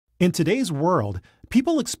In today's world,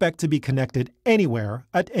 people expect to be connected anywhere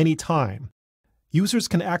at any time. Users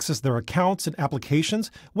can access their accounts and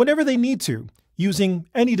applications whenever they need to, using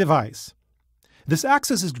any device. This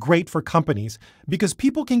access is great for companies because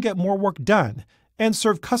people can get more work done and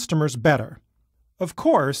serve customers better. Of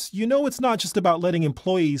course, you know it's not just about letting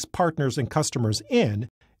employees, partners, and customers in,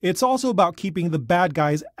 it's also about keeping the bad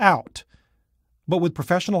guys out. But with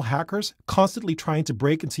professional hackers constantly trying to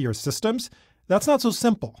break into your systems, that's not so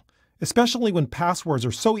simple, especially when passwords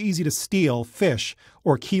are so easy to steal, phish,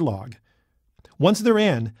 or keylog. Once they're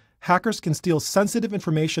in, hackers can steal sensitive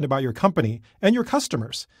information about your company and your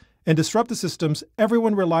customers and disrupt the systems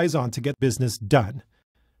everyone relies on to get business done.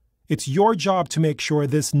 It's your job to make sure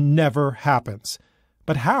this never happens.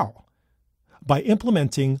 But how? By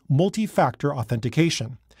implementing multi-factor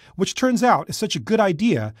authentication, which turns out is such a good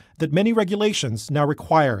idea that many regulations now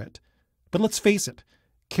require it. But let's face it,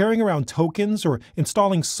 carrying around tokens or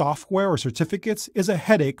installing software or certificates is a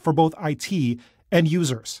headache for both IT and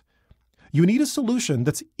users. You need a solution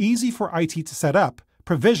that's easy for IT to set up,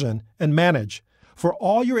 provision, and manage for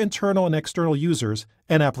all your internal and external users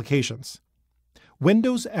and applications.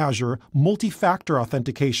 Windows Azure Multi-Factor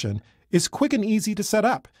Authentication is quick and easy to set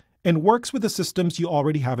up and works with the systems you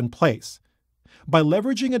already have in place. By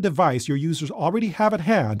leveraging a device your users already have at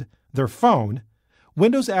hand, their phone,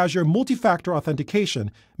 Windows Azure Multi-Factor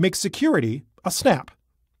Authentication makes security a snap.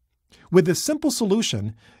 With this simple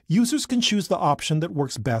solution, users can choose the option that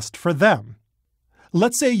works best for them.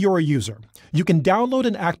 Let's say you're a user. You can download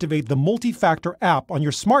and activate the Multifactor app on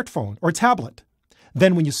your smartphone or tablet.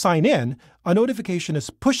 Then when you sign in, a notification is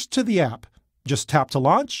pushed to the app. Just tap to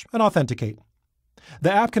launch and authenticate.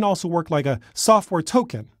 The app can also work like a software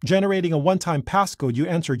token, generating a one-time passcode you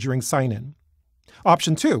enter during sign-in.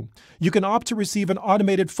 Option 2, you can opt to receive an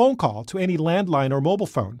automated phone call to any landline or mobile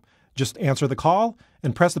phone. Just answer the call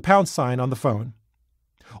and press the pound sign on the phone.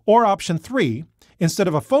 Or option 3, instead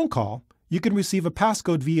of a phone call, you can receive a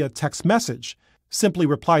passcode via text message. Simply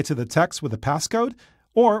reply to the text with a passcode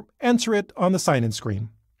or enter it on the sign-in screen.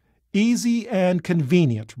 Easy and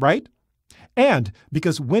convenient, right? And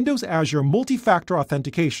because Windows Azure Multi-Factor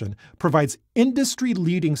Authentication provides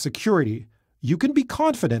industry-leading security, you can be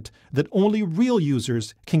confident that only real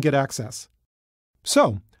users can get access.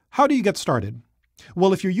 So, how do you get started?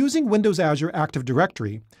 Well, if you're using Windows Azure Active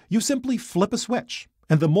Directory, you simply flip a switch,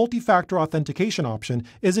 and the multi-factor authentication option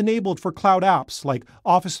is enabled for cloud apps like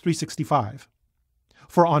Office 365.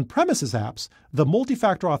 For on-premises apps, the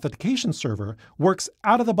multi-factor authentication server works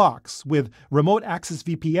out of the box with remote access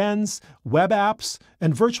VPNs, web apps,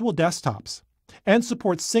 and virtual desktops, and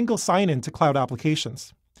supports single sign-in to cloud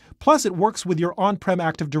applications. Plus, it works with your on-prem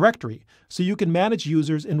Active Directory, so you can manage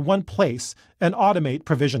users in one place and automate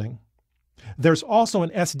provisioning. There's also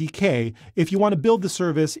an SDK if you want to build the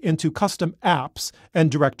service into custom apps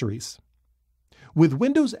and directories. With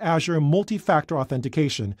Windows Azure Multi-Factor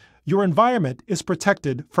Authentication, your environment is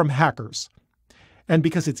protected from hackers. And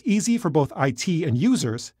because it's easy for both IT and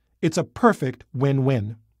users, it's a perfect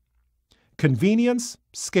win-win. Convenience,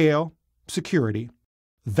 scale, security.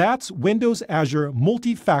 That's Windows Azure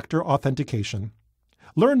Multi-Factor Authentication.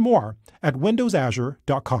 Learn more at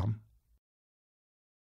windowsazure.com.